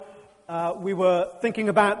We were thinking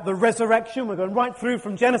about the resurrection. We're going right through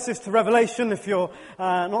from Genesis to Revelation, if you're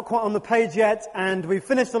not quite on the page yet. And we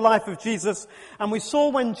finished the life of Jesus. And we saw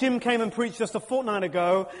when Jim came and preached just a fortnight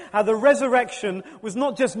ago, how the resurrection was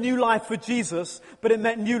not just new life for Jesus, but it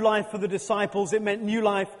meant new life for the disciples. It meant new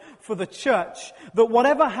life for the church. That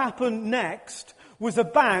whatever happened next was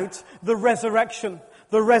about the resurrection,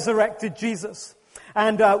 the resurrected Jesus.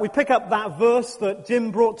 And we pick up that verse that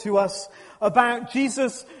Jim brought to us about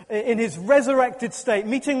Jesus in his resurrected state,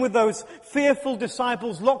 meeting with those fearful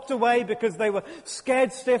disciples locked away because they were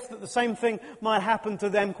scared stiff that the same thing might happen to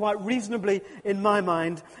them, quite reasonably in my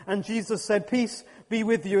mind. And Jesus said, "Peace be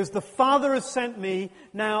with you. As the Father has sent me,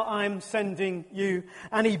 now I'm sending you."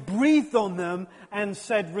 And he breathed on them and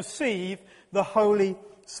said, "Receive the Holy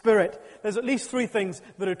Spirit." There's at least three things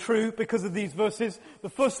that are true because of these verses. The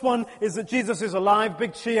first one is that Jesus is alive.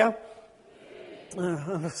 Big cheer.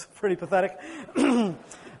 That's pretty pathetic. But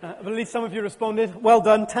at least some of you responded. Well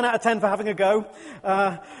done. 10 out of 10 for having a go.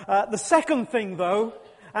 The second thing, though,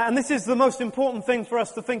 and this is the most important thing for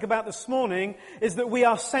us to think about this morning, is that we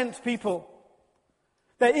are sent people.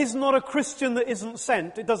 There is not a Christian that isn't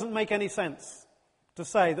sent. It doesn't make any sense to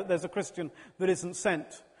say that there's a Christian that isn't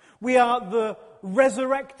sent. We are the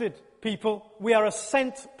resurrected people. We are a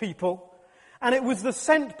sent people. And it was the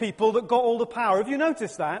sent people that got all the power. Have you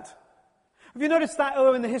noticed that? Have you noticed that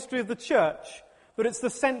in the history of the church? That it's the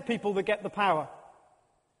sent people that get the power?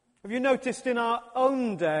 Have you noticed in our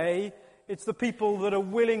own day, it's the people that are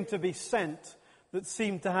willing to be sent that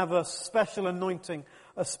seem to have a special anointing,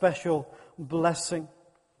 a special blessing.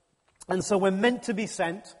 And so we're meant to be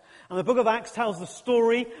sent. And the book of Acts tells the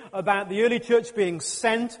story about the early church being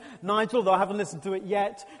sent. Nigel, though I haven't listened to it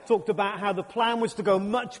yet, talked about how the plan was to go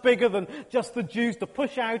much bigger than just the Jews, to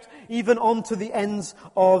push out even onto the ends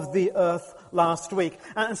of the earth last week.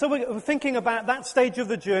 And so we're thinking about that stage of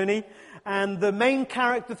the journey. And the main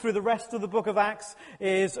character through the rest of the book of Acts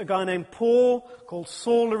is a guy named Paul, called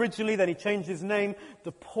Saul originally, then he changed his name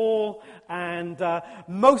to Paul. And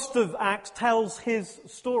most of Acts tells his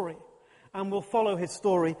story. And we'll follow his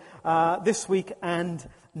story this week and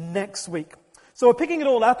next week. So we're picking it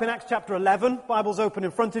all up in Acts chapter 11. Bible's open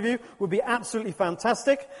in front of you. Would be absolutely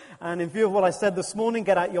fantastic. And in view of what I said this morning,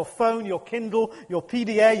 get out your phone, your Kindle, your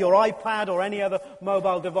PDA, your iPad, or any other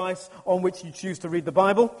mobile device on which you choose to read the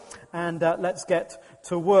Bible. And let's get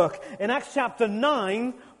to work. In Acts chapter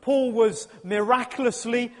 9, Paul was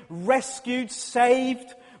miraculously rescued,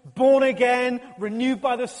 saved, born again, renewed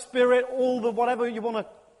by the Spirit, all the whatever you want to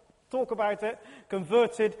talk about it,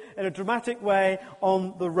 converted in a dramatic way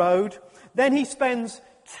on the road. Then he spends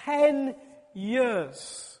 10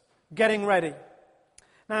 years getting ready.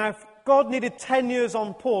 Now, if God needed 10 years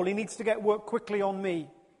on Paul, he needs to get work quickly on me.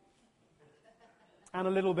 And a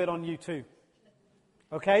little bit on you too.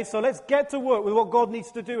 Okay, so let's get to work with what God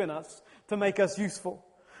needs to do in us to make us useful.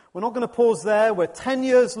 We're not going to pause there. We're 10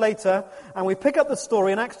 years later, and we pick up the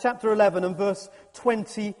story in Acts chapter 11 and verse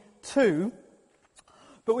 22.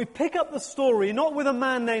 But we pick up the story not with a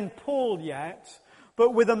man named Paul yet,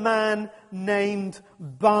 but with a man named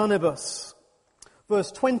Barnabas.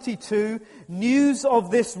 Verse 22, news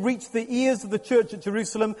of this reached the ears of the church at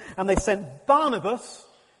Jerusalem, and they sent Barnabas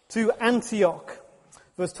to Antioch.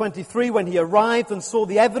 Verse 23, when he arrived and saw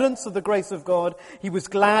the evidence of the grace of God, he was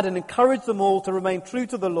glad and encouraged them all to remain true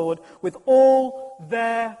to the Lord with all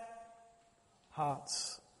their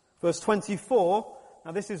hearts. Verse 24,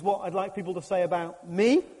 now this is what I'd like people to say about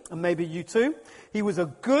me, and maybe you too. He was a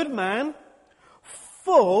good man,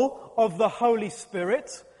 full of the Holy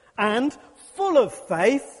Spirit, and full of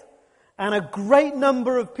faith, and a great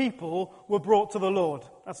number of people were brought to the Lord.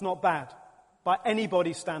 That's not bad, by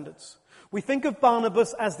anybody's standards. We think of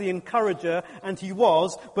Barnabas as the encourager, and he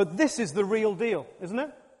was, but this is the real deal, isn't it?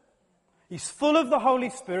 He's full of the Holy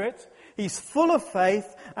Spirit, he's full of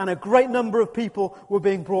faith, and a great number of people were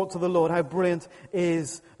being brought to the Lord. How brilliant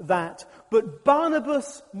is that? But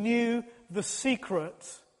Barnabas knew the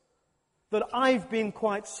secret that I've been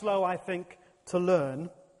quite slow, I think, to learn.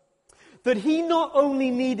 That he not only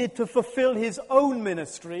needed to fulfill his own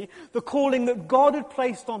ministry, the calling that God had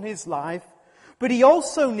placed on his life, but he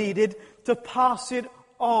also needed to pass it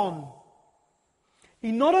on.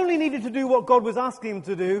 He not only needed to do what God was asking him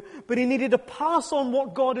to do, but he needed to pass on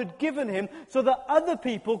what God had given him so that other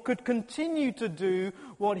people could continue to do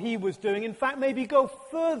what he was doing. In fact, maybe go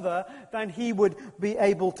further than he would be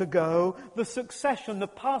able to go. The succession, the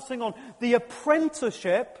passing on, the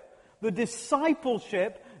apprenticeship, the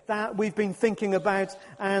discipleship that we've been thinking about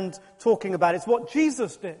and talking about. It's what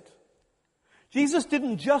Jesus did. Jesus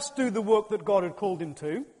didn't just do the work that God had called him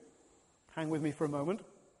to. Hang with me for a moment.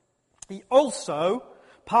 He also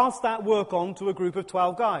passed that work on to a group of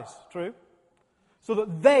 12 guys. True? So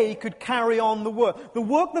that they could carry on the work. The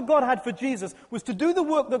work that God had for Jesus was to do the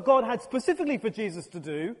work that God had specifically for Jesus to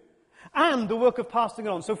do, and the work of passing it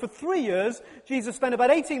on. So for 3 years, Jesus spent about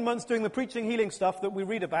 18 months doing the preaching, healing stuff that we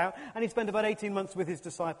read about, and he spent about 18 months with his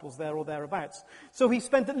disciples there or thereabouts. So he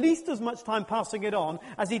spent at least as much time passing it on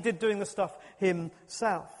as he did doing the stuff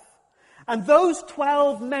himself. And those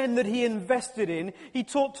 12 men that he invested in, he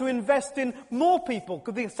taught to invest in more people,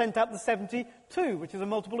 because he sent out the 72, which is a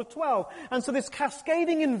multiple of 12. And so this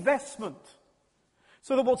cascading investment,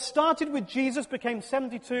 so that what started with Jesus became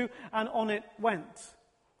 72, and on it went.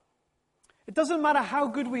 It doesn't matter how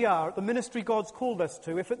good we are at the ministry God's called us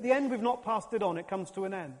to, if at the end we've not passed it on, it comes to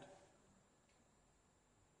an end.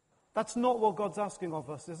 That's not what God's asking of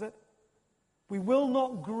us, is it? We will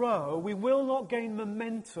not grow, we will not gain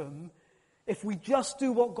momentum if we just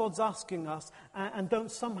do what God's asking us and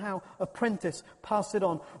don't somehow apprentice, pass it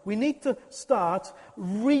on. We need to start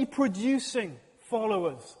reproducing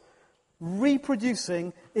followers.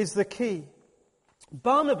 Reproducing is the key.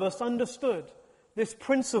 Barnabas understood this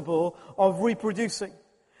principle of reproducing.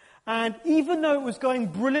 And even though it was going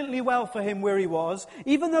brilliantly well for him where he was,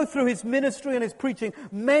 even though through his ministry and his preaching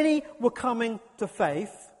many were coming to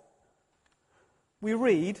faith, we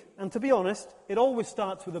read, and to be honest, it always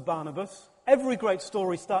starts with a Barnabas. Every great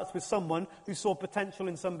story starts with someone who saw potential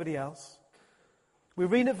in somebody else. We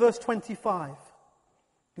read at verse 25.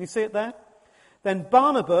 Can you see it there? Then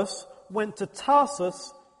Barnabas went to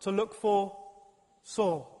Tarsus to look for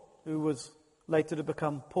Saul, who was later to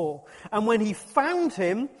become Paul. And when he found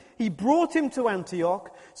him, he brought him to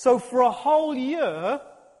Antioch. So for a whole year,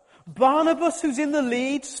 Barnabas, who's in the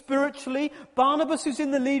lead spiritually, Barnabas, who's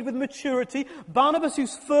in the lead with maturity, Barnabas,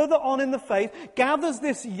 who's further on in the faith, gathers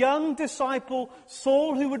this young disciple,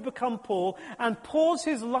 Saul, who would become Paul, and pours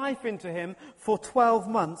his life into him for 12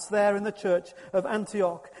 months there in the church of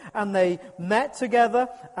Antioch. And they met together,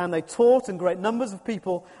 and they taught, and great numbers of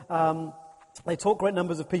people and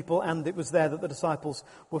it was there that the disciples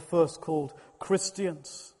were first called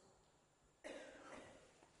Christians.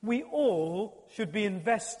 We all should be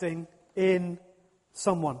investing in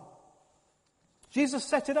someone. Jesus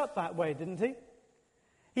set it up that way, didn't he?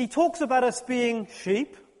 He talks about us being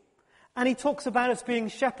sheep, and he talks about us being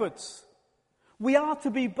shepherds. We are to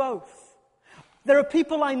be both. There are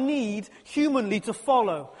people I need humanly to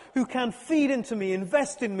follow, who can feed into me,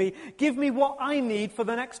 invest in me, give me what I need for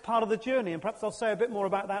the next part of the journey. And perhaps I'll say a bit more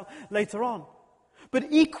about that later on. But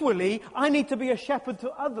equally, I need to be a shepherd to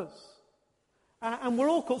others. And we're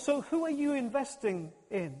all called. So who are you investing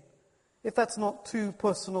in? If that's not too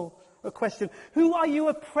personal a question. Who are you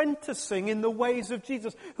apprenticing in the ways of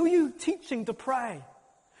Jesus? Who are you teaching to pray?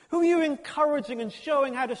 Who are you encouraging and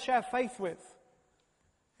showing how to share faith with?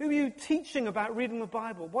 Who are you teaching about reading the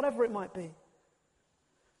Bible? Whatever it might be.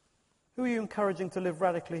 Who are you encouraging to live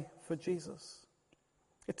radically for Jesus?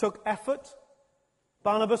 It took effort.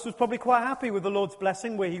 Barnabas was probably quite happy with the Lord's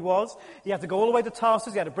blessing where he was. He had to go all the way to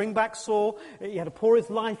Tarsus. He had to bring back Saul. He had to pour his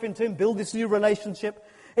life into him, build this new relationship.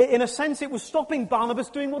 In a sense, it was stopping Barnabas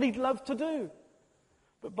doing what he'd loved to do.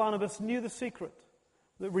 But Barnabas knew the secret,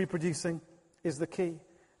 that reproducing is the key.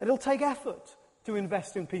 And it'll take effort to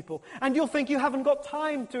invest in people. And you'll think you haven't got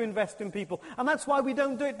time to invest in people. And that's why we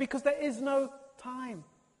don't do it, because there is no time.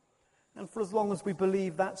 And for as long as we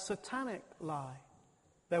believe that satanic lie,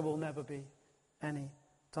 there will never be any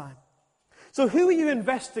time. So who are you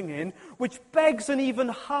investing in? Which begs an even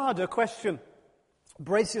harder question.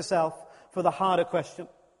 Brace yourself for the harder question.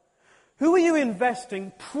 Who are you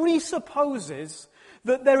investing presupposes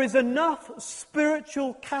that there is enough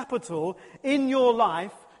spiritual capital in your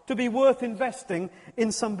life to be worth investing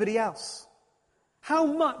in somebody else. How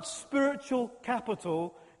much spiritual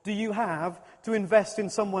capital do you have to invest in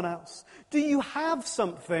someone else? Do you have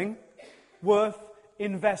something worth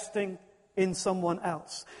investing in someone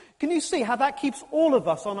else? Can you see how that keeps all of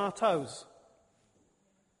us on our toes?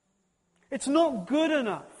 It's not good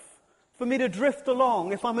enough for me to drift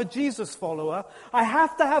along if I'm a Jesus follower. I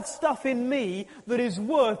have to have stuff in me that is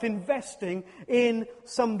worth investing in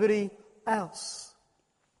somebody else.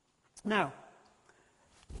 Now,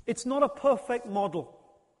 it's not a perfect model.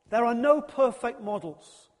 There are no perfect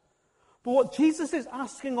models. But what Jesus is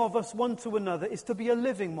asking of us one to another is to be a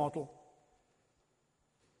living model.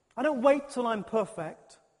 I don't wait till I'm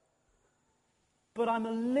perfect, but I'm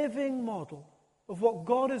a living model of what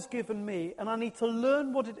God has given me, and I need to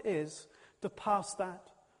learn what it is to pass that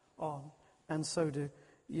on, and so do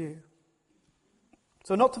you.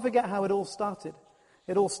 So not to forget how it all started.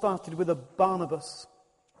 It all started with a Barnabas,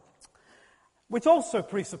 which also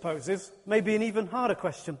presupposes maybe an even harder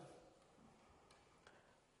question.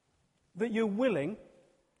 that you're willing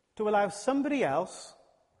to allow somebody else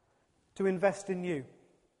to invest in you.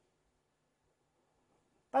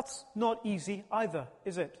 That's not easy either,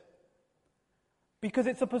 is it? Because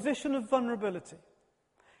it's a position of vulnerability.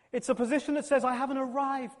 It's a position that says, I haven't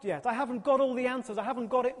arrived yet. I haven't got all the answers. I haven't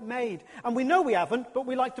got it made. And we know we haven't, but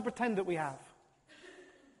we like to pretend that we have.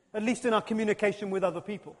 At least in our communication with other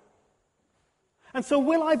people. And so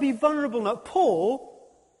will I be vulnerable now? Paul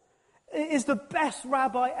is the best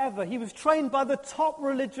rabbi ever. He was trained by the top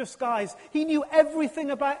religious guys. He knew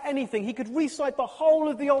everything about anything. He could recite the whole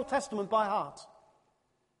of the Old Testament by heart.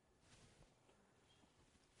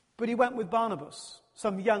 But he went with Barnabas,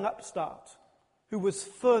 some young upstart, who was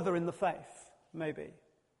further in the faith, maybe.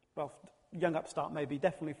 Well, young upstart maybe,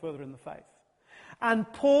 definitely further in the faith. And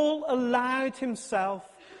Paul allowed himself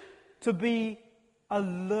to be a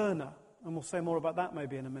learner. And we'll say more about that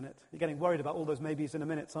maybe in a minute. You're getting worried about all those maybes in a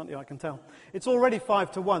minute, aren't you? I can tell. It's already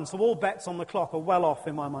 5-1, so all bets on the clock are well off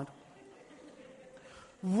in my mind.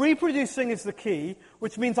 Reproducing is the key,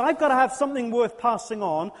 which means I've got to have something worth passing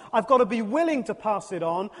on. I've got to be willing to pass it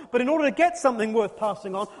on. But in order to get something worth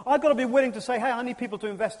passing on, I've got to be willing to say, hey, I need people to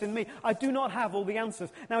invest in me. I do not have all the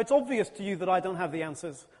answers. Now, it's obvious to you that I don't have the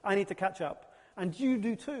answers. I need to catch up. And you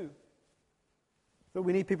do too. That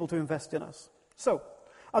we need people to invest in us. So,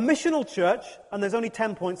 a missional church, and there's only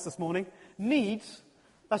 10 points this morning, needs,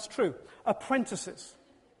 that's true, apprentices.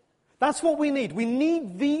 That's what we need. We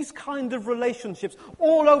need these kind of relationships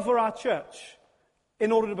all over our church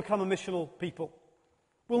in order to become a missional people.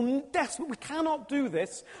 We cannot do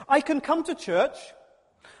this. I can come to church,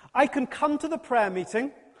 I can come to the prayer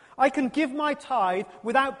meeting, I can give my tithe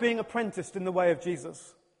without being apprenticed in the way of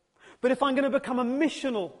Jesus. But if I'm going to become a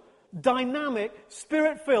missional, dynamic,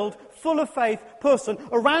 spirit-filled, full of faith person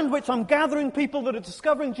around which I'm gathering people that are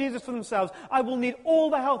discovering Jesus for themselves, I will need all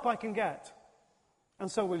the help I can get. And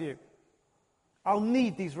so will you. I'll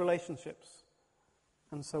need these relationships.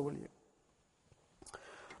 And so will you.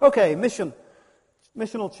 Okay,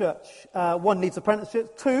 missional church. 1 needs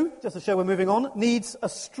apprenticeship. 2, just to show we're moving on, needs a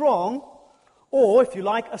strong, or if you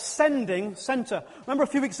like, ascending center. Remember a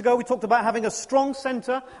few weeks ago we talked about having a strong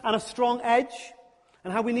center and a strong edge?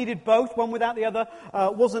 And how we needed both, one without the other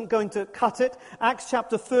wasn't going to cut it. Acts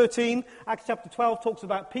chapter 13, Acts chapter 12 talks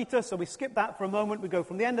about Peter, so we skip that for a moment. We go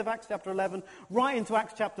from the end of Acts chapter 11 right into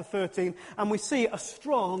Acts chapter 13, and we see a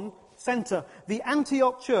strong center, the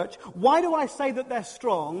Antioch church. Why do I say that they're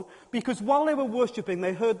strong? Because while they were worshipping,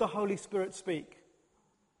 they heard the Holy Spirit speak.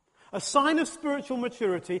 A sign of spiritual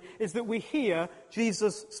maturity is that we hear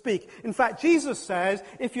Jesus speak. In fact, Jesus says,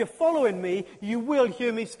 if you're following me, you will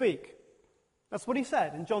hear me speak. That's what he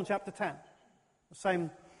said in John chapter 10. The same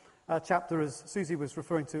chapter as Susie was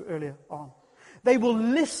referring to earlier on. They will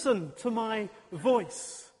listen to my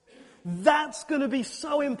voice. That's going to be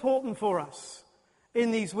so important for us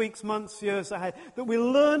in these weeks, months, years ahead. That we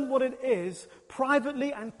learn what it is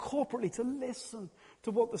privately and corporately to listen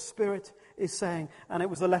to what the Spirit is saying. And it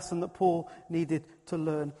was a lesson that Paul needed to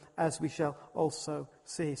learn, as we shall also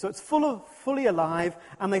see. So it's fully alive,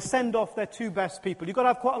 and they send off their 2 best people. You've got to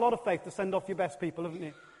have quite a lot of faith to send off your best people, haven't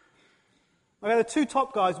you? Okay, the 2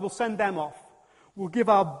 top guys, we'll send them off. We'll give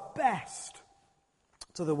our best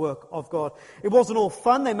to the work of God. It wasn't all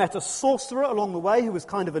fun. They met a sorcerer along the way who was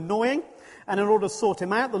kind of annoying. And in order to sort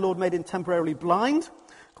him out, the Lord made him temporarily blind.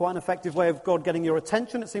 Quite an effective way of God getting your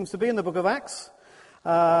attention, it seems to be, in the book of Acts.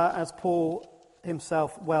 As Paul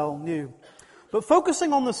himself well knew. But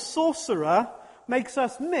focusing on the sorcerer makes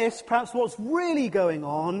us miss perhaps what's really going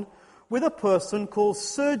on with a person called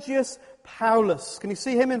Sergius Paulus. Can you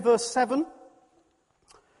see him in verse 7?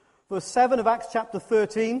 Verse 7 of Acts chapter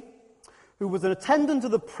 13, who was an attendant of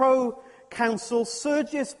the proconsul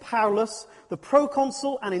Sergius Paulus, the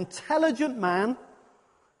proconsul, an intelligent man,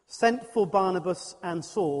 sent for Barnabas and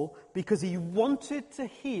Saul because he wanted to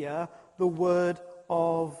hear the word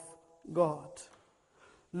of God.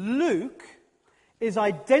 Luke is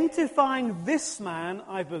identifying this man,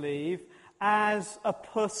 I believe, as a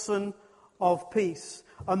person of peace.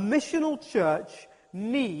 A missional church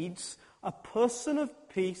needs a person of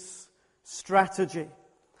peace strategy.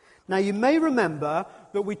 Now, you may remember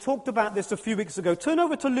that we talked about this a few weeks ago. Turn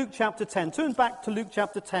over to Luke chapter 10. Turn back to Luke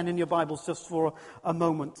chapter 10 in your Bibles just for a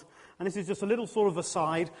moment. And this is just a little sort of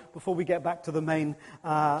aside before we get back to the main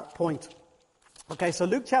point. Okay, so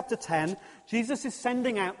Luke chapter 10, Jesus is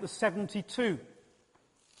sending out the 72.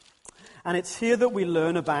 And it's here that we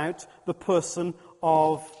learn about the person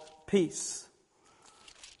of peace.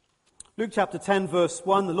 Luke chapter 10, verse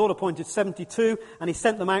 1, the Lord appointed 72, and he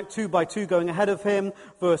sent them out 2 by 2 going ahead of him.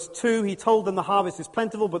 Verse 2, he told them the harvest is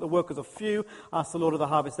plentiful, but the workers are few. Ask the Lord of the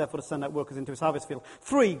harvest, therefore, to send out workers into his harvest field.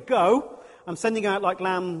 3, go. I'm sending out like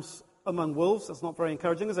lambs among wolves. That's not very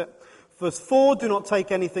encouraging, is it? Verse 4, do not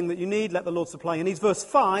take anything that you need. Let the Lord supply your needs. Verse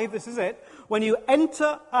 5, this is it. When you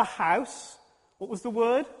enter a house, what was the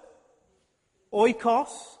word? Oikos,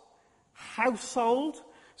 household.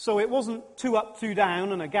 So it wasn't 2 up, 2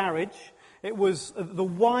 down and a garage. It was the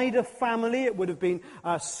wider family. It would have been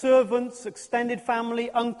servants, extended family,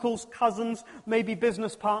 uncles, cousins, maybe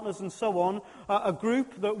business partners and so on. A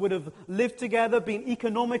group that would have lived together, been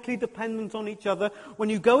economically dependent on each other. When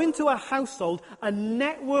you go into a household, a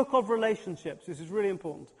network of relationships, this is really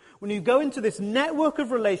important. When you go into this network of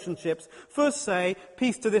relationships, first say,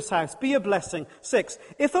 peace to this house, be a blessing. 6,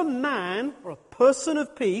 if a man or a person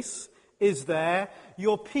of peace is there,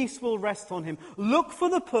 your peace will rest on him. Look for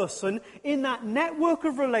the person in that network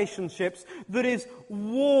of relationships that is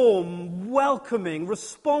warm, welcoming,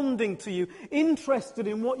 responding to you, interested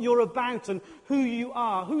in what you're about and who you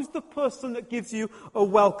are. Who's the person that gives you a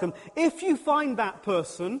welcome? If you find that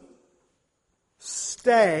person,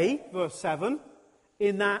 stay, verse 7,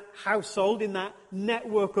 in that household, in that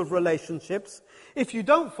network of relationships. If you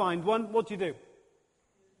don't find one, what do?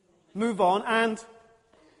 Move on and...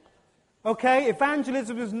 Okay,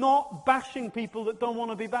 evangelism is not bashing people that don't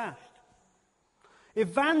want to be bashed.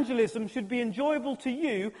 Evangelism should be enjoyable to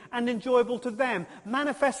you and enjoyable to them.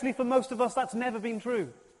 Manifestly, for most of us, that's never been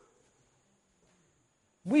true.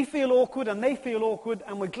 We feel awkward and they feel awkward,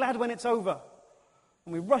 and we're glad when it's over.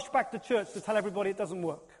 And we rush back to church to tell everybody it doesn't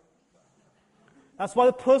work. That's why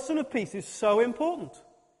the person of peace is so important.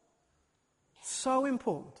 So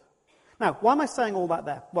important. Now, why am I saying all that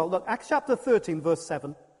there? Well, look, Acts chapter 13, verse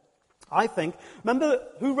 7. I think, remember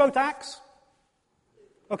who wrote Acts?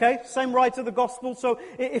 Okay, same writer of the gospel. So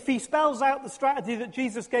if he spells out the strategy that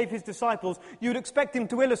Jesus gave his disciples, you'd expect him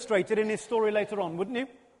to illustrate it in his story later on, wouldn't you?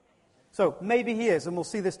 So maybe he is, and we'll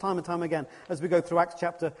see this time and time again as we go through Acts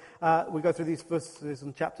chapter, we go through these verses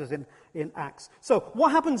and chapters in Acts. So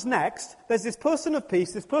what happens next? There's this person of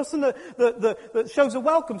peace, this person that shows a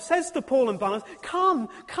welcome, says to Paul and Barnabas, come,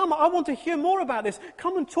 I want to hear more about this.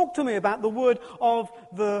 Come and talk to me about the word of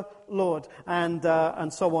the Lord, and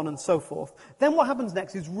so on and so forth. Then what happens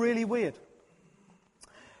next is really weird.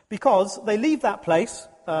 Because they leave that place,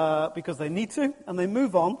 because they need to, and they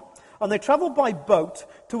move on. And they travel by boat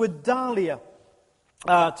to Adalia,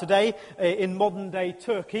 today in modern-day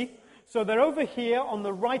Turkey. So they're over here on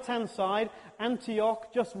the right-hand side,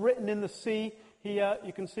 Antioch, just written in the sea here.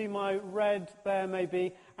 You can see my red there,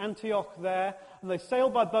 maybe. Antioch there. And they sail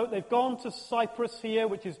by boat. They've gone to Cyprus here,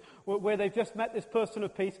 which is where they've just met this person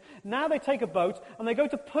of peace. Now they take a boat, and they go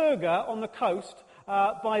to Perga on the coast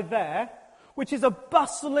by there, which is a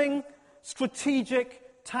bustling,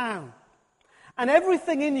 strategic town. And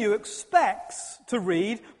everything in you expects to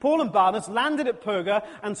read, Paul and Barnabas landed at Perga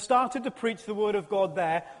and started to preach the word of God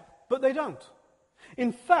there, but they don't.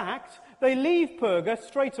 In fact, they leave Perga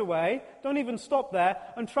straight away, don't even stop there,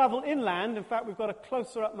 and travel inland. In fact, we've got a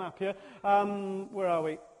closer up map here. Where are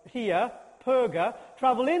we? Here, Perga,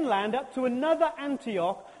 travel inland up to another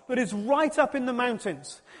Antioch that is right up in the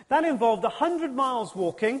mountains. That involved 100 miles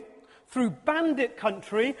walking through bandit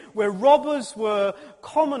country where robbers were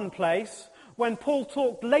commonplace. When Paul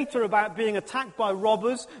talked later about being attacked by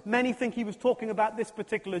robbers, many think he was talking about this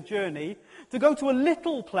particular journey. To go to a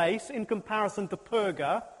little place in comparison to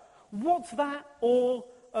Perga, what's that all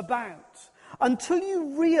about? Until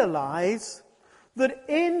you realize that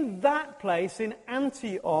in that place, in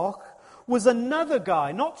Antioch, was another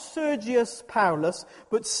guy, not Sergius Paulus,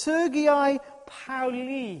 but Sergii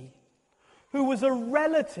Pauli, who was a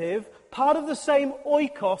relative, part of the same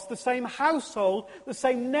oikos, the same household, the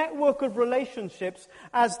same network of relationships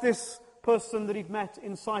as this person that he'd met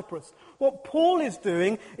in Cyprus. What Paul is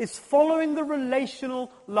doing is following the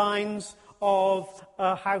relational lines of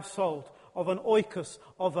a household, of an oikos,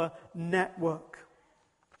 of a network.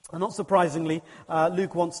 And not surprisingly,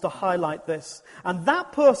 Luke wants to highlight this. And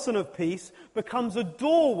that person of peace becomes a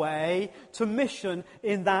doorway to mission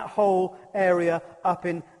in that whole area up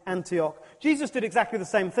in Antioch. Jesus did exactly the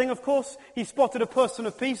same thing, of course. He spotted a person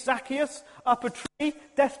of peace, Zacchaeus, up a tree,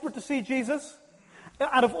 desperate to see Jesus.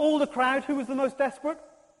 Out of all the crowd, who was the most desperate?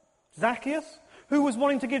 Zacchaeus. Who was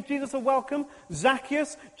wanting to give Jesus a welcome?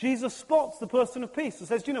 Zacchaeus. Jesus spots the person of peace and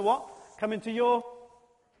says, do you know what? Come into your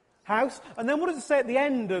house. And then what does it say at the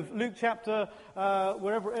end of Luke chapter,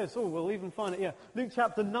 wherever it is? Oh, we'll even find it, yeah. Luke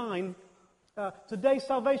chapter 9. Today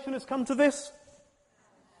salvation has come to this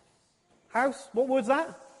house. What was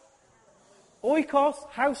that? Oikos,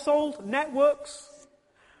 household, networks.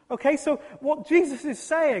 Okay, so what Jesus is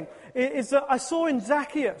saying is that I saw in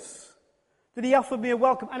Zacchaeus that he offered me a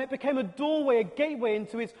welcome, and it became a doorway, a gateway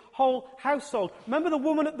into his whole household. Remember the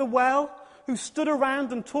woman at the well who stood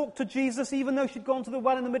around and talked to Jesus even though she'd gone to the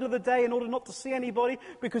well in the middle of the day in order not to see anybody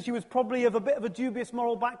because she was probably of a bit of a dubious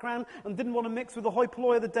moral background and didn't want to mix with the hoi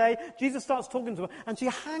polloi of the day? Jesus starts talking to her and she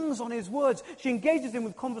hangs on his words. She engages him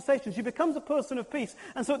with conversation. She becomes a person of peace.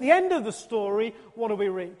 And so at the end of the story, what do we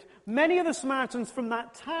read? Many of the Samaritans from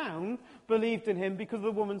that town believed in him because of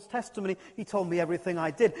the woman's testimony. He told me everything I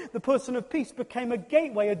did. The person of peace became a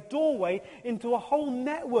gateway, a doorway into a whole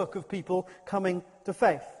network of people coming to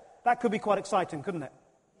faith. That could be quite exciting, couldn't it?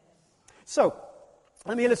 So,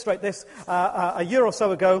 let me illustrate this. A year or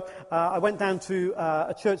so ago, I went down to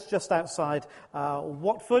a church just outside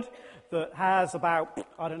Watford that has about,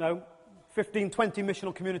 15, 20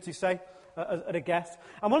 missional communities, say, at a guess.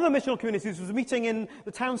 And one of the missional communities was meeting in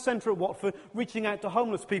the town centre at Watford, reaching out to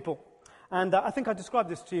homeless people. And I think I described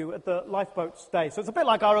this to you at the Lifeboats Day. So it's a bit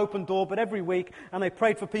like our open door, but every week. And they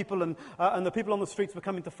prayed for people, and the people on the streets were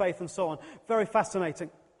coming to faith and so on. Very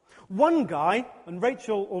fascinating. One guy, and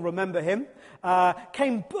Rachel will remember him,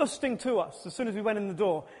 came bursting to us as soon as we went in the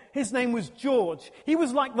door. His name was George. He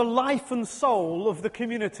was like the life and soul of the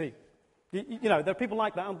community. You know, there are people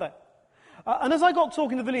like that, aren't there? And as I got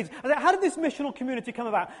talking to the leaders, I said, how did this missional community come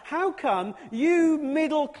about? How come you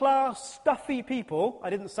middle-class, stuffy people, I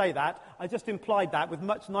didn't say that, I just implied that with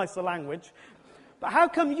much nicer language, but how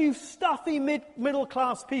come you stuffy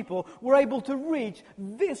middle-class people were able to reach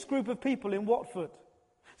this group of people in Watford?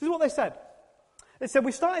 This is what they said. They said,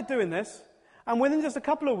 we started doing this, and within just a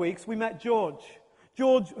couple of weeks, we met George.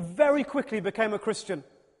 George very quickly became a Christian.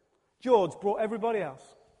 George brought everybody else.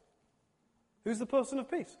 Who's the person of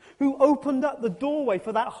peace? Who opened up the doorway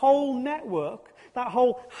for that whole network, that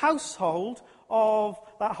whole household of,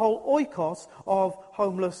 that whole oikos of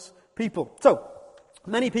homeless people. So,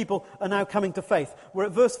 many people are now coming to faith. We're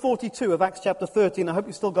at verse 42 of Acts chapter 13. I hope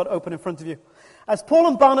you've still got it open in front of you. As Paul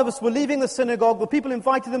and Barnabas were leaving the synagogue, the people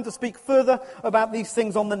invited them to speak further about these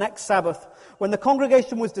things on the next Sabbath. When the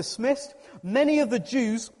congregation was dismissed, many of the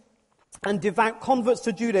Jews and devout converts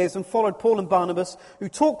to Judaism followed Paul and Barnabas, who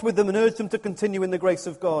talked with them and urged them to continue in the grace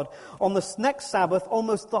of God. On the next Sabbath,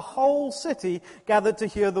 almost the whole city gathered to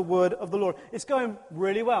hear the word of the Lord. It's going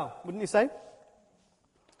really well, wouldn't you say?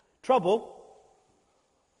 Trouble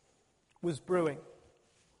was brewing.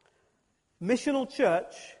 Missional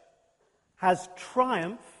church has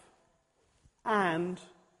triumph and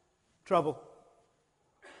trouble.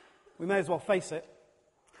 We may as well face it.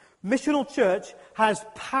 Missional church has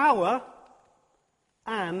power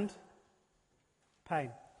and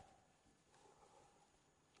pain.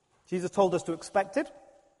 Jesus told us to expect it.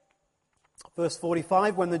 Verse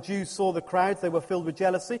 45, when the Jews saw the crowds, they were filled with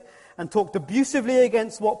jealousy and talked abusively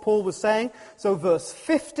against what Paul was saying. So verse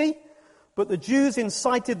 50, but the Jews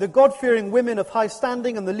incited the God-fearing women of high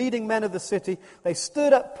standing and the leading men of the city. They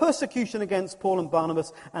stirred up persecution against Paul and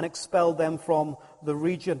Barnabas and expelled them from the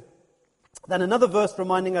region. Then another verse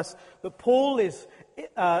reminding us that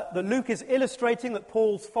that Luke is illustrating that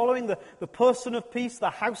Paul's following the person of peace, the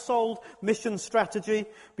household mission strategy,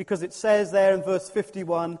 because it says there in verse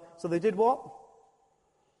 51, so they did what?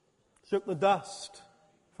 Shook the dust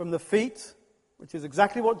from the feet, which is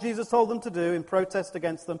exactly what Jesus told them to do in protest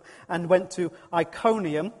against them, and went to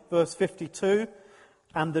Iconium, verse 52,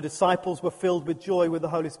 and the disciples were filled with joy with the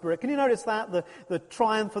Holy Spirit. Can you notice that? The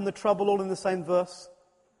triumph and the trouble all in the same verse?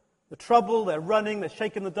 The trouble, they're running, they're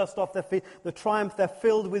shaking the dust off their feet. The triumph, they're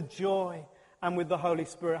filled with joy and with the Holy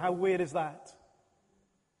Spirit. How weird is that?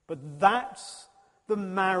 But that's the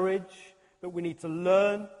marriage that we need to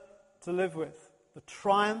learn to live with. The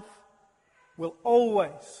triumph will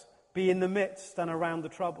always be in the midst and around the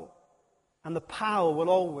trouble. And the power will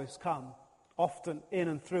always come, often in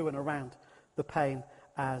and through and around the pain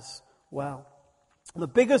as well. And the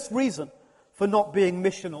biggest reason for not being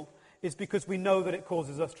missional is because we know that it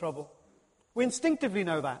causes us trouble. We instinctively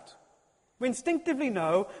know that. We instinctively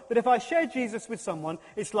know that if I share Jesus with someone,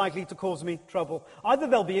 it's likely to cause me trouble. Either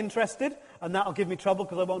they'll be interested, and that'll give me trouble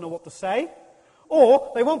because I won't know what to say,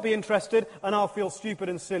 or they won't be interested, and I'll feel stupid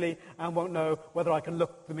and silly and won't know whether I can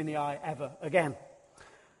look them in the eye ever again.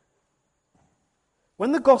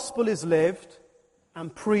 When the gospel is lived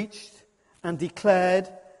and preached and declared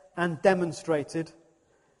and demonstrated,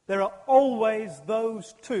 there are always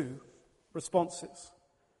those two responses.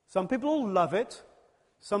 Some people will love it,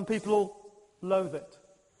 some people will loathe it.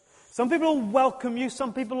 Some people will welcome you,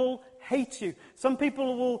 some people will hate you. Some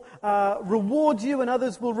people will reward you, and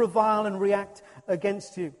others will revile and react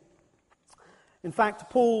against you. In fact,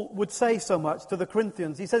 Paul would say so much to the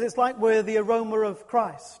Corinthians. He says it's like we're the aroma of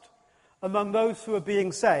Christ among those who are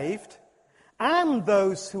being saved and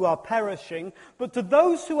those who are perishing. But to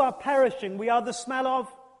those who are perishing, we are the smell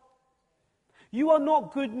of. You are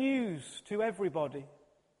not good news to everybody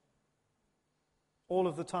all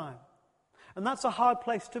of the time. And that's a hard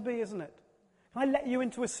place to be, isn't it? Can I let you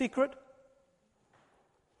into a secret?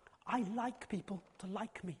 I like people to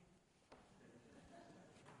like me.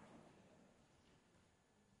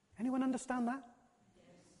 Anyone understand that?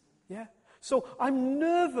 Yeah. So I'm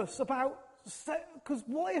nervous about, because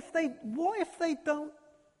what if they don't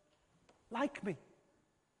like me?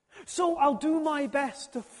 So I'll do my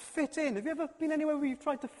best to fit in. Have you ever been anywhere where you've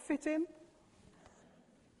tried to fit in?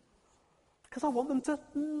 Because I want them to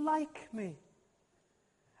like me.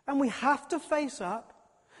 And we have to face up.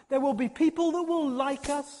 There will be people that will like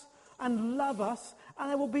us and love us, and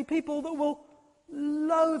there will be people that will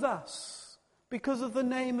loathe us because of the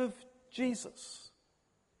name of Jesus.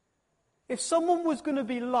 If someone was going to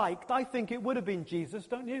be liked, I think it would have been Jesus,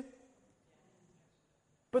 don't you?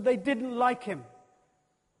 But they didn't like him.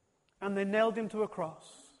 And they nailed him to a cross.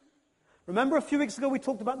 Remember a few weeks ago we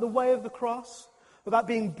talked about the way of the cross? About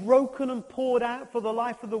being broken and poured out for the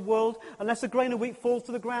life of the world, unless a grain of wheat falls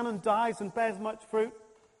to the ground and dies and bears much fruit.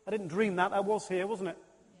 I didn't dream that. That was here, wasn't it?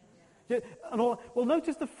 Yeah. Well,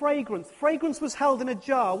 notice the fragrance. Fragrance was held in a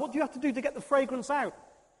jar. What do you have to do to get the fragrance out?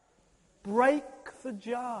 Break the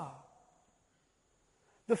jar.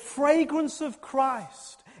 The fragrance of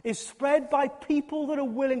Christ is spread by people that are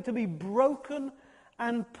willing to be broken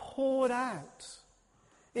and poured out.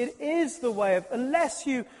 It is the way of, unless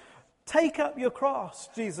you take up your cross,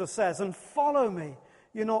 Jesus says, and follow me,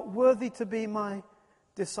 you're not worthy to be my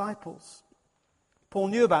disciples. Paul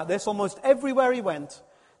knew about this. Almost everywhere he went,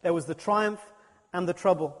 there was the triumph and the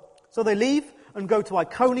trouble. So they leave and go to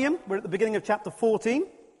Iconium. We're at the beginning of chapter 14.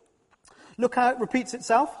 Look how it repeats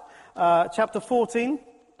itself. Chapter 14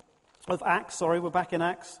 of Acts. Sorry, we're back in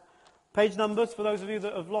Acts. Page numbers, for those of you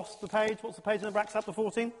that have lost the page. What's the page number, Acts chapter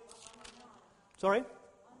 14? Sorry?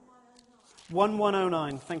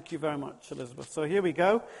 1109. Thank you very much, Elizabeth. So here we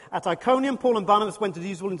go. At Iconium, Paul and Barnabas went as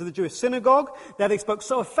usual into the Jewish synagogue. There they spoke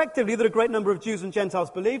so effectively that a great number of Jews and Gentiles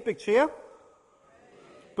believed. Big cheer.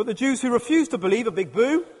 But the Jews who refused to believe, a big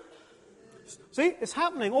boo. See, it's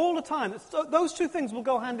happening all the time. Those two things will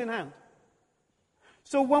go hand in hand.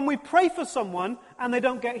 So when we pray for someone and they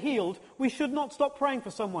don't get healed, we should not stop praying for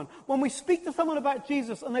someone. When we speak to someone about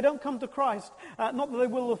Jesus and they don't come to Christ, not that they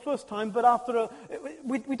will the first time, but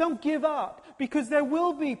we don't give up, because there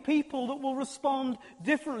will be people that will respond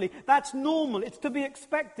differently. That's normal. It's to be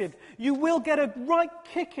expected. You will get a right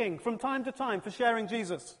kicking from time to time for sharing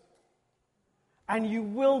Jesus. And you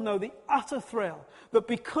will know the utter thrill that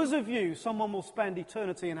because of you, someone will spend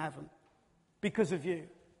eternity in heaven. Because of you.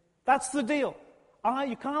 That's the deal.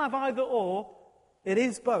 You can't have either or. It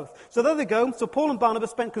is both. So there they go. So Paul and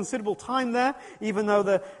Barnabas spent considerable time there, even though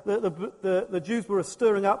the Jews were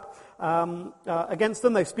stirring up against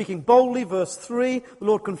them. They're speaking boldly. Verse 3, the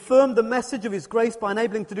Lord confirmed the message of his grace by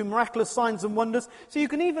enabling to do miraculous signs and wonders. So you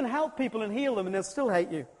can even help people and heal them and they'll still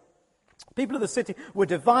hate you. People of the city were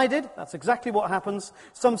divided. That's exactly what happens.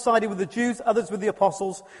 Some sided with the Jews, others with the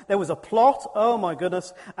apostles. There was a plot, oh my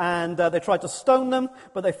goodness, and they tried to stone them,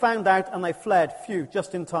 but they found out and they fled,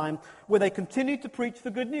 just in time, where they continued to preach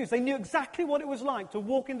the good news. They knew exactly what it was like to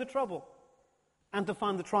walk into trouble and to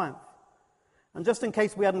find the triumph. And just in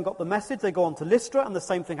case we hadn't got the message, they go on to Lystra, and the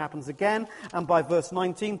same thing happens again. And by verse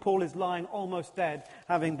 19, Paul is lying almost dead,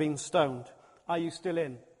 having been stoned. Are you still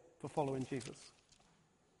in for following Jesus?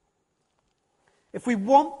 If we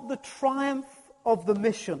want the triumph of the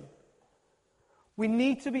mission, we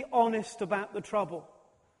need to be honest about the trouble.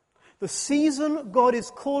 The season God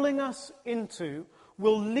is calling us into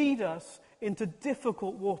will lead us into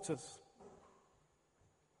difficult waters.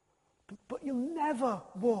 But you'll never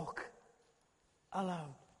walk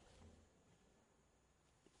alone.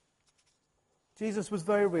 Jesus was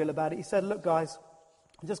very real about it. He said, look guys,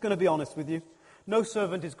 I'm just going to be honest with you. No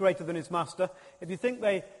servant is greater than his master. If you think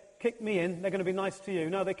they kick me in, they're going to be nice to you.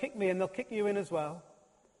 No, they kick me in, they'll kick you in as well.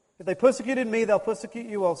 If they persecuted me, they'll persecute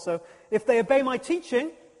you also. If they obey my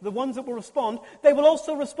teaching, the ones that will respond, they will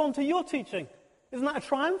also respond to your teaching. Isn't that a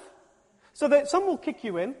triumph? So that some will kick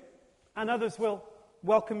you in, and others will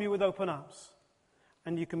welcome you with open arms.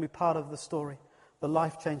 And you can be part of the story, the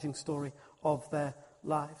life-changing story of their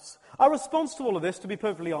lives. Our response to all of this, to be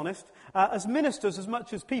perfectly honest, as ministers as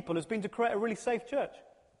much as people, has been to create a really safe church.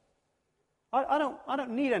 I don't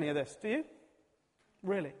need any of this, do you?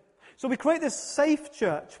 Really. So we create this safe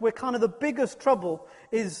church where kind of the biggest trouble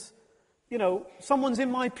is, someone's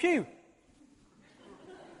in my pew.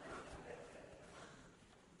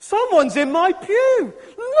 Someone's in my pew.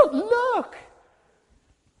 Look.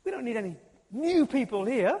 We don't need any new people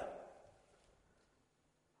here.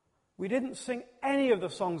 We didn't sing any of the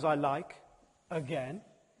songs I like again.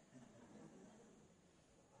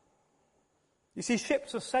 You see,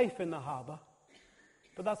 ships are safe in the harbour,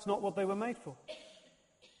 but that's not what they were made for.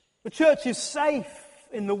 The church is safe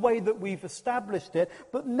in the way that we've established it,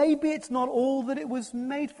 but maybe it's not all that it was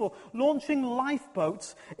made for. Launching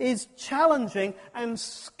lifeboats is challenging and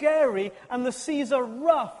scary, and the seas are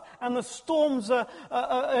rough, and the storms are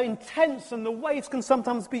intense, and the waves can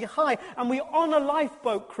sometimes be high. And we honour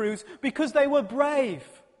lifeboat crews because they were brave,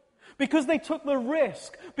 because they took the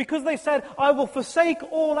risk, because they said, I will forsake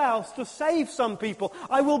all else to save some people.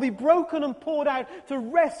 I will be broken and poured out to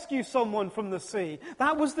rescue someone from the sea.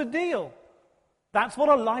 That was the deal. That's what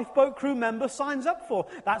a lifeboat crew member signs up for.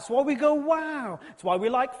 That's why we go, wow. It's why we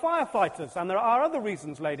like firefighters. And there are other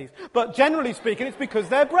reasons, ladies. But generally speaking, it's because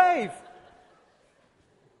they're brave.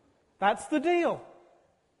 That's the deal.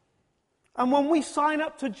 And when we sign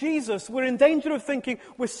up to Jesus, we're in danger of thinking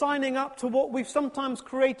we're signing up to what we've sometimes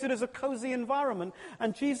created as a cozy environment.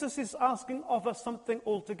 And Jesus is asking of us something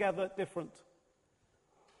altogether different.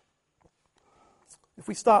 If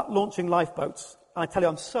we start launching lifeboats, I tell you,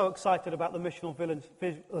 I'm so excited about the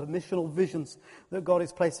missional visions that God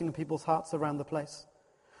is placing in people's hearts around the place.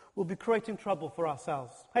 We'll be creating trouble for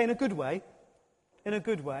ourselves. Hey, in a good way. In a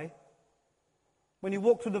good way. When you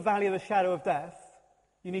walk through the valley of the shadow of death,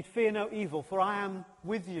 you need fear no evil, for I am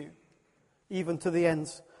with you, even to the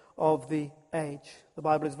ends of the age. The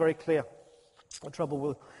Bible is very clear. The trouble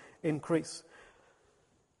will increase.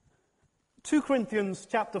 2 Corinthians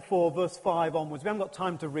chapter 4, verse 5 onwards. We haven't got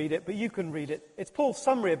time to read it, but you can read it. It's Paul's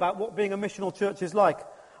summary about what being a missional church is like.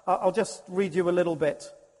 I'll just read you a little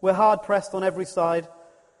bit. We're hard pressed on every side,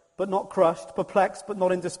 but not crushed, perplexed, but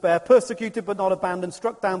not in despair, persecuted, but not abandoned,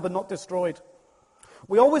 struck down, but not destroyed.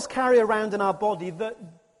 We always carry around in our body the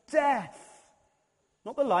death,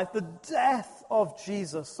 not the life, the death of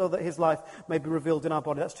Jesus, so that his life may be revealed in our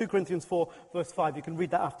body. That's 2 Corinthians 4, verse 5. You can read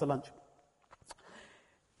that after lunch.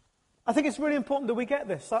 I think it's really important that we get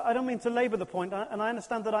this. I don't mean to labour the point, and I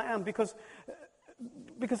understand that I am, because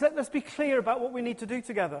let's be clear about what we need to do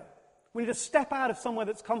together. We need to step out of somewhere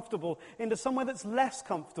that's comfortable into somewhere that's less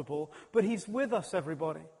comfortable, but he's with us,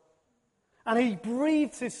 everybody. And he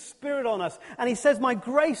breathes his Spirit on us. And he says, my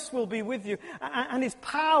grace will be with you. And his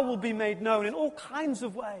power will be made known in all kinds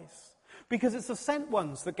of ways. Because it's the sent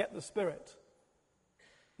ones that get the Spirit.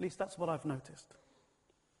 At least that's what I've noticed.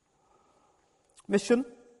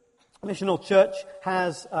 Missional church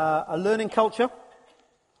has a learning culture.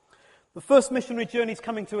 The first missionary journey is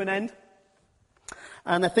coming to an end.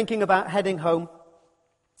 And they're thinking about heading home.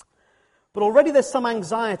 But already there's some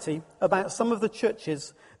anxiety about some of the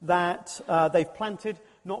churches that they've planted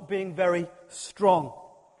not being very strong.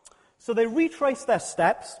 So they retrace their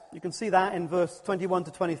steps. You can see that in verse 21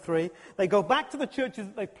 to 23. They go back to the churches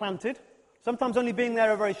that they've planted, sometimes only being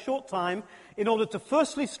there a very short time, in order to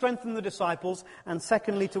firstly strengthen the disciples and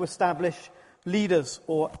secondly to establish leaders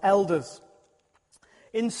or elders.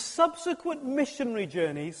 In subsequent missionary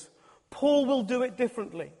journeys, Paul will do it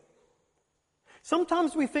differently.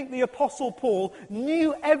 Sometimes we think the Apostle Paul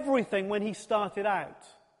knew everything when he started out.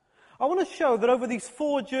 I want to show that over these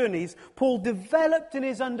 4 journeys, Paul developed in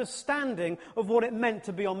his understanding of what it meant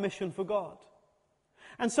to be on mission for God.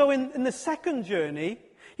 And so in the second journey,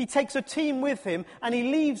 he takes a team with him and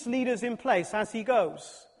he leaves leaders in place as he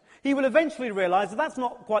goes. He will eventually realize that that's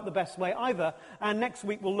not quite the best way either. And next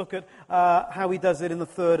week we'll look at how he does it in the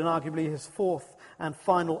third and arguably his fourth and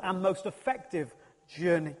final and most effective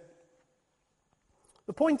journey.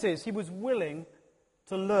 The point is, he was willing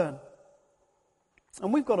to learn.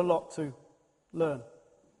 And we've got a lot to learn.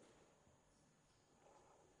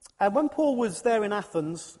 And when Paul was there in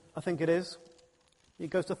Athens, I think it is, he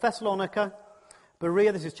goes to Thessalonica,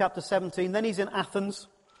 Berea, this is chapter 17, then he's in Athens.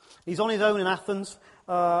 He's on his own in Athens,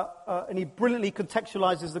 and he brilliantly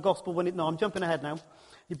contextualizes the gospel I'm jumping ahead now.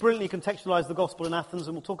 He brilliantly contextualized the gospel in Athens,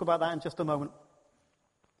 and we'll talk about that in just a moment.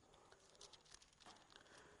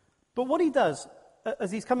 But what he does,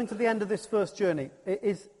 as he's coming to the end of this first journey,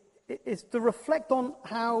 is to reflect on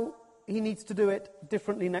how he needs to do it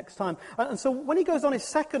differently next time. And so when he goes on his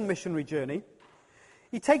second missionary journey,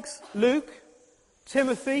 he takes Luke,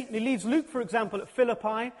 Timothy, and he leaves Luke, for example, at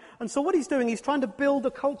Philippi. And so what he's doing, he's trying to build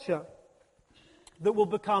a culture that will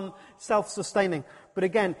become self-sustaining. But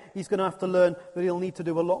again, he's going to have to learn that he'll need to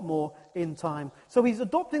do a lot more in time. So he's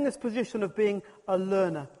adopting this position of being a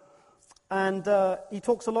learner. And he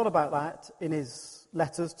talks a lot about that in his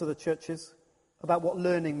letters to the churches, about what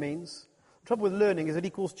learning means. The trouble with learning is it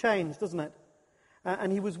equals change, doesn't it?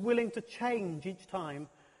 And he was willing to change each time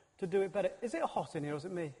to do it better. Is it hot in here or is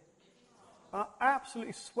it me?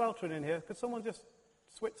 Absolutely sweltering in here. Could someone just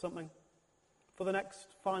switch something for the next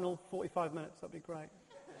final 45 minutes? That'd be great.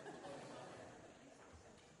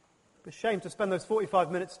 It'd be a shame to spend those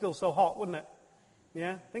 45 minutes still so hot, wouldn't it?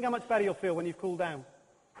 Yeah? Think how much better you'll feel when you've cooled down.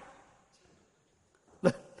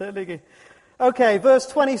 Okay, verse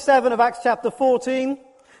 27 of Acts chapter 14.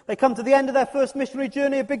 They come to the end of their first missionary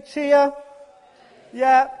journey. A big cheer.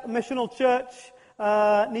 Yeah, a missional church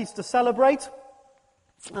needs to celebrate.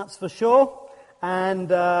 That's for sure. And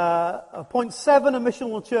point 7, a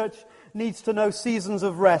missional church needs to know seasons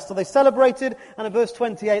of rest. So they celebrated, and in verse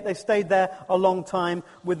 28, they stayed there a long time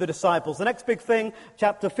with the disciples. The next big thing,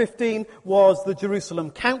 chapter 15, was the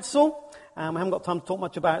Jerusalem Council. We haven't got time to talk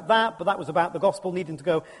much about that, but that was about the gospel needing to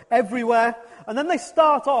go everywhere. And then they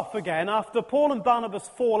start off again after Paul and Barnabas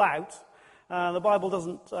fall out. The Bible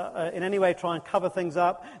doesn't in any way try and cover things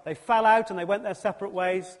up. They fell out and they went their separate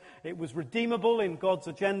ways. It was redeemable in God's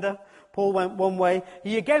agenda. Paul went one way.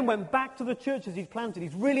 He again went back to the churches he'd planted.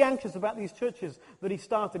 He's really anxious about these churches that he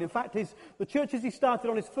started. In fact, the churches he started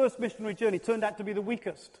on his first missionary journey turned out to be the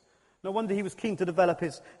weakest. No wonder he was keen to develop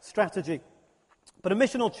his strategy. But a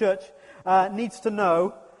missional church needs to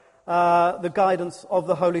know the guidance of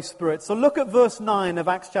the Holy Spirit. So look at verse 9 of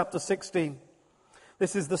Acts chapter 16.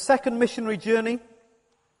 This is the second missionary journey.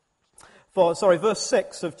 Verse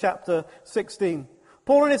 6 of chapter 16.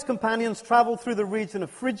 Paul and his companions traveled through the region of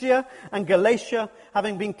Phrygia and Galatia,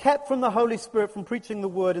 having been kept from the Holy Spirit from preaching the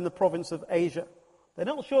word in the province of Asia. They're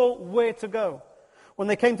not sure where to go. When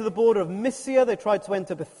they came to the border of Mysia, they tried to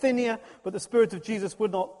enter Bithynia, but the Spirit of Jesus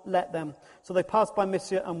would not let them. So they passed by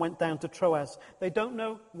Mysia and went down to Troas. They don't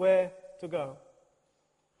know where to go.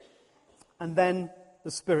 And then the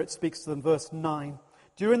Spirit speaks to them. Verse 9.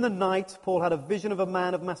 During the night, Paul had a vision of a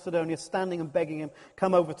man of Macedonia standing and begging him,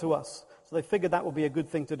 "Come over to us." So they figured that would be a good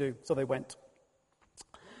thing to do. So they went.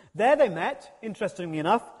 There they met, interestingly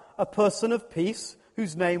enough, a person of peace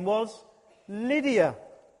whose name was Lydia.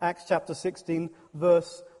 Acts chapter 16,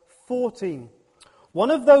 verse 14.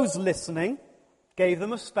 One of those listening gave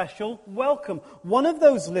them a special welcome. One of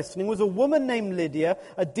those listening was a woman named Lydia,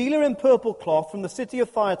 a dealer in purple cloth from the city of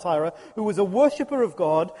Thyatira, who was a worshipper of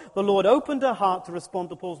God. The Lord opened her heart to respond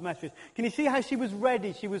to Paul's message. Can you see how she was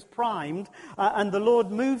ready? She was primed, and the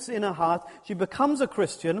Lord moves in her heart. She becomes a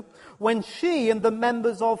Christian when she and the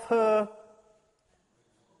members of her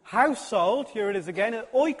household, here it is again, an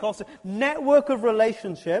oikos, network of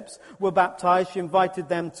relationships, were baptized. She invited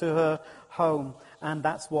them to her home, and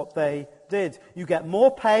that's what they did. You get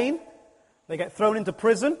more pain, they get thrown into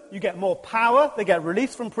prison. You get more power, they get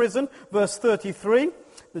released from prison. Verse 33,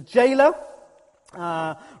 the jailer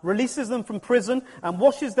releases them from prison and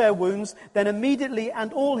washes their wounds. Then immediately,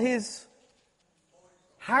 and all his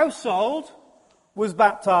household was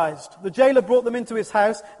baptized. The jailer brought them into his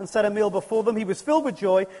house and set a meal before them. He was filled with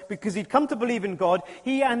joy because he'd come to believe in God,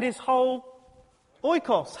 he and his whole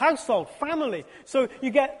oikos, household, family. So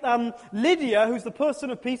you get Lydia, who's the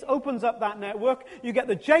person of peace, opens up that network. You get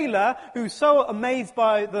the jailer, who's so amazed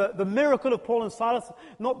by the miracle of Paul and Silas,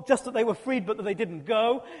 not just that they were freed, but that they didn't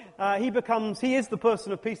go. He is the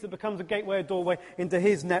person of peace that becomes a gateway, a doorway into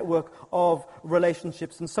his network of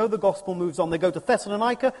relationships. And so the gospel moves on. They go to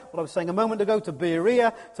Thessalonica, what I was saying a moment ago, to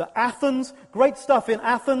Berea, to Athens. Great stuff in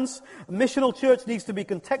Athens. A missional church needs to be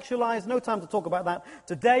contextualized. No time to talk about that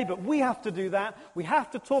today, but we have to do that. We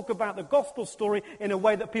have to talk about the gospel story in a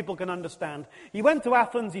way that people can understand. He went to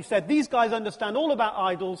Athens, he said, these guys understand all about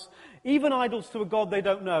idols, even idols to a God they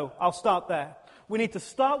don't know. I'll start there. We need to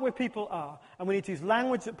start where people are, and we need to use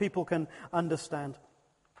language that people can understand.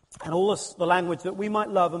 And all the language that we might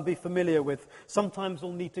love and be familiar with, sometimes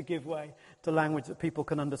will need to give way to language that people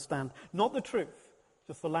can understand. Not the truth,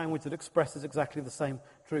 just the language that expresses exactly the same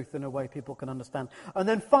truth in a way people can understand. And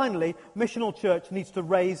then finally, missional church needs to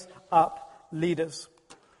raise up leaders.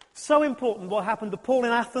 So important what happened to Paul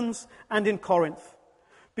in Athens and in Corinth.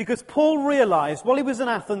 Because Paul realized while he was in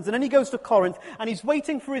Athens, and then he goes to Corinth, and he's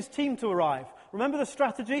waiting for his team to arrive. Remember the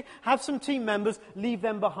strategy? Have some team members, leave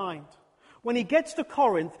them behind. When he gets to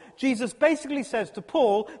Corinth, Jesus basically says to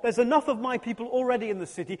Paul, there's enough of my people already in the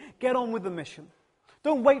city, get on with the mission.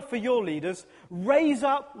 Don't wait for your leaders. Raise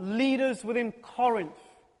up leaders within Corinth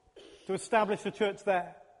to establish a church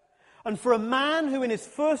there. And for a man who in his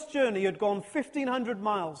first journey had gone 1,500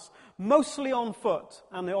 miles, mostly on foot,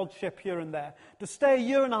 and the odd ship here and there, to stay a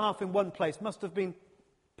year and a half in one place must have been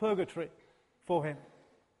purgatory for him.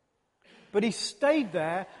 But he stayed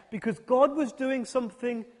there because God was doing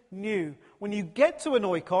something new. When you get to an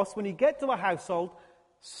oikos, when you get to a household,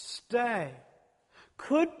 stay.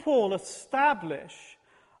 could Paul establish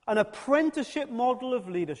an apprenticeship model of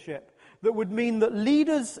leadership that would mean that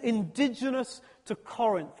leaders indigenous to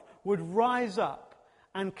Corinth would rise up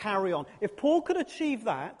and carry on? If Paul could achieve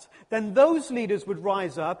that, then those leaders would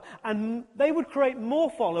rise up and they would create more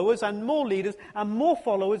followers and more leaders and more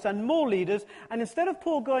followers and more leaders. And instead of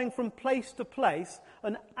Paul going from place to place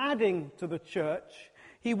and adding to the church,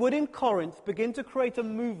 he would in Corinth begin to create a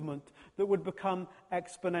movement that would become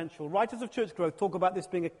exponential. Writers of church growth talk about this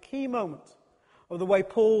being a key moment of the way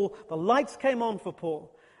Paul, the lights came on for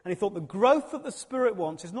Paul, and he thought the growth that the Spirit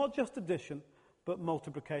wants is not just addition, but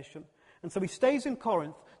multiplication. And so he stays in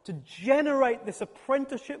Corinth to generate this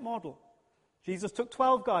apprenticeship model. Jesus took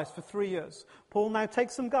 12 guys for 3 years. Paul now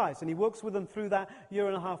takes some guys, and he works with them through that 1.5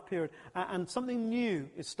 year period. And something new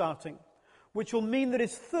is starting, which will mean that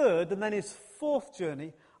his third and then his fourth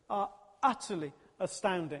journey are utterly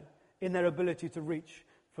astounding in their ability to reach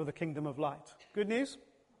for the kingdom of light. Good news?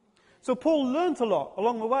 So Paul learnt a lot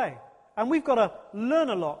along the way, and we've got to learn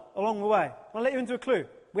a lot along the way. I'll let you into a clue.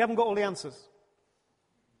 We haven't got all the answers.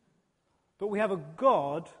 But we have a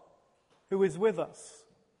God who is with us.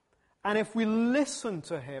 And if we listen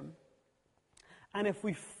to him, and if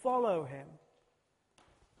we follow him,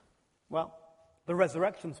 well, the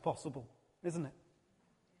resurrection's possible, isn't it?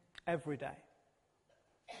 Every day.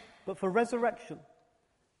 But for resurrection,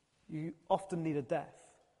 you often need a death.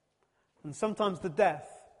 And sometimes the death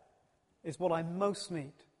is what I most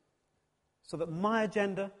need, so that my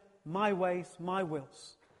agenda, my ways, my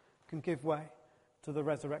wills can give way to the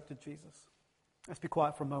resurrected Jesus. Let's be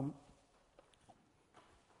quiet for a moment.